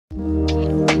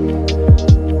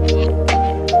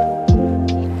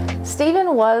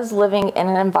was living in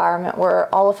an environment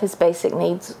where all of his basic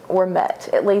needs were met,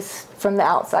 at least from the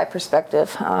outside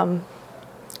perspective.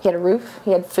 He had a roof,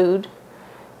 he had food,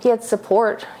 he had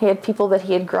support, he had people that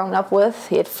he had grown up with,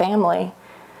 he had family.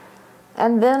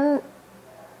 And then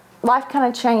life kind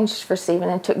of changed for Stephen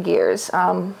and took gears.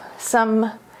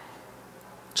 Some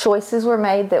choices were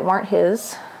made that weren't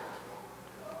his.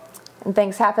 And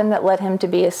things happened that led him to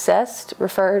be assessed,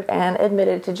 referred, and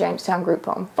admitted to Jamestown Group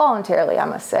Home, voluntarily, I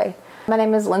must say. My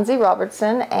name is Lindsay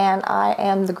Robertson, and I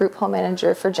am the Group Home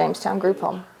Manager for Jamestown Group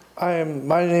Home.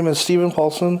 My name is Stephen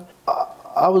Paulson.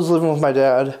 I was living with my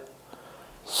dad,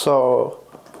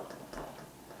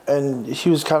 and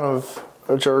he was kind of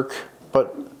a jerk,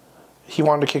 but he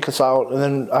wanted to kick us out, and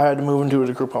then I had to move into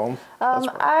a group home.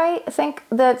 I think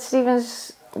that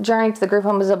Stephen's journey to the group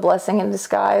home is a blessing in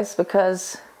disguise,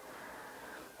 because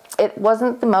it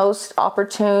wasn't the most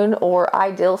opportune or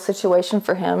ideal situation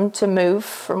for him to move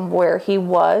from where he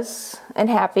was and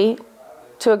happy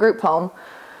to a group home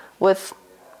with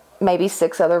maybe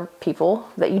 6 other people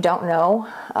that you don't know,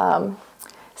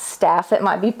 staff that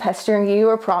might be pestering you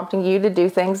or prompting you to do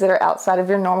things that are outside of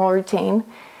your normal routine.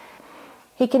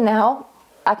 He can now,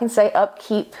 I can say,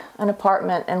 upkeep an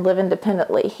apartment and live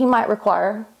independently. He might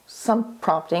require some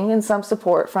prompting and some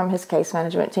support from his case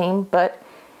management team, but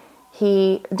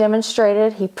he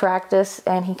demonstrated, he practiced,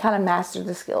 and he kind of mastered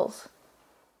the skills.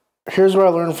 Here's what I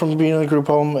learned from being in a group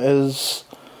home is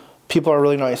people are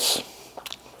really nice.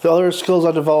 The other skills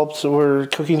I developed were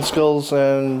cooking skills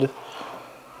and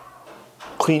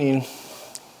cleaning.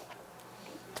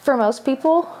 For most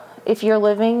people, if you're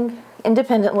living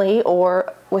independently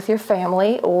or with your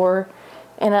family or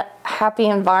in a happy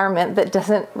environment that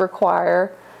doesn't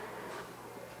require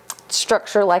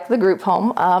structure like the group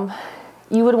home,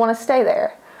 you would want to stay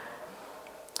there.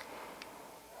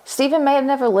 Stephen may have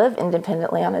never lived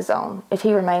independently on his own if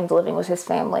he remained living with his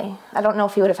family. I don't know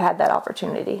if he would have had that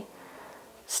opportunity.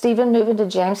 Stephen moving to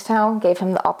Jamestown gave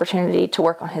him the opportunity to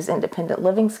work on his independent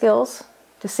living skills,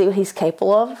 to see what he's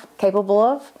capable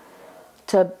of,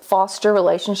 to foster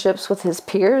relationships with his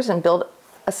peers and build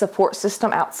a support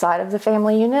system outside of the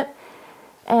family unit,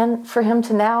 and for him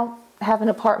to now have an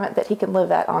apartment that he can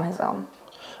live at on his own.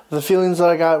 The feelings that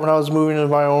I got when I was moving into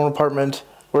my own apartment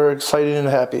were exciting and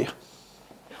happy.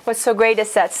 What's so great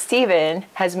is that Stephen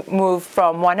has moved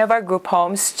from one of our group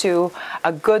homes to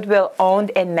a Goodwill owned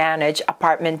and managed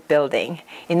apartment building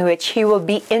in which he will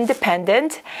be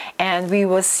independent, and we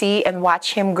will see and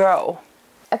watch him grow.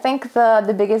 I think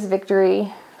the biggest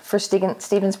victory for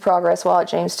Stephen's progress while at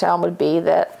Jamestown would be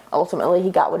that ultimately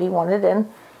he got what he wanted and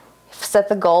set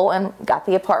the goal and got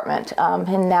the apartment.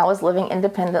 And now is living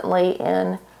independently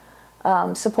in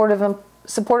supportive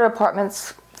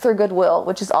apartments through Goodwill,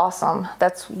 which is awesome.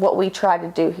 That's what we try to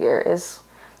do here, is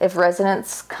if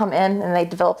residents come in and they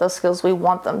develop those skills, we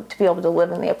want them to be able to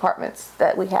live in the apartments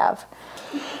that we have.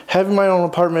 Having my own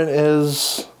apartment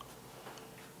is,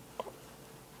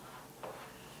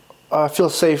 I feel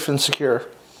safe and secure.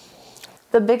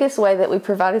 The biggest way that we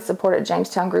provided support at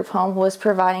Jamestown Group Home was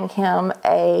providing him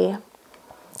a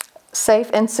safe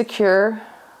and secure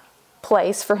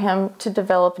place for him to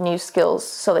develop new skills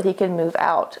so that he could move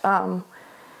out.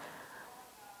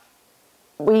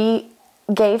 We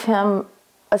gave him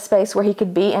a space where he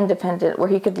could be independent, where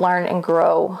he could learn and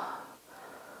grow.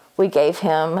 We gave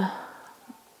him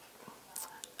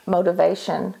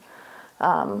motivation.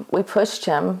 We pushed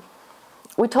him.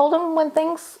 We told him when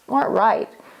things weren't right.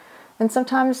 And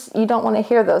sometimes you don't want to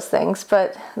hear those things,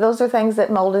 but those are things that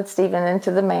molded Stephen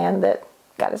into the man that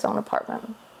got his own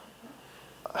apartment.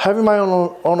 Having my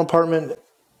own apartment,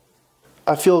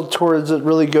 I feel towards it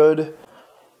really good,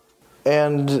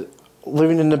 and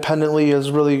living independently is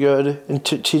really good and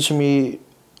teaching me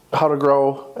how to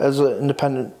grow as an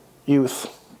independent youth.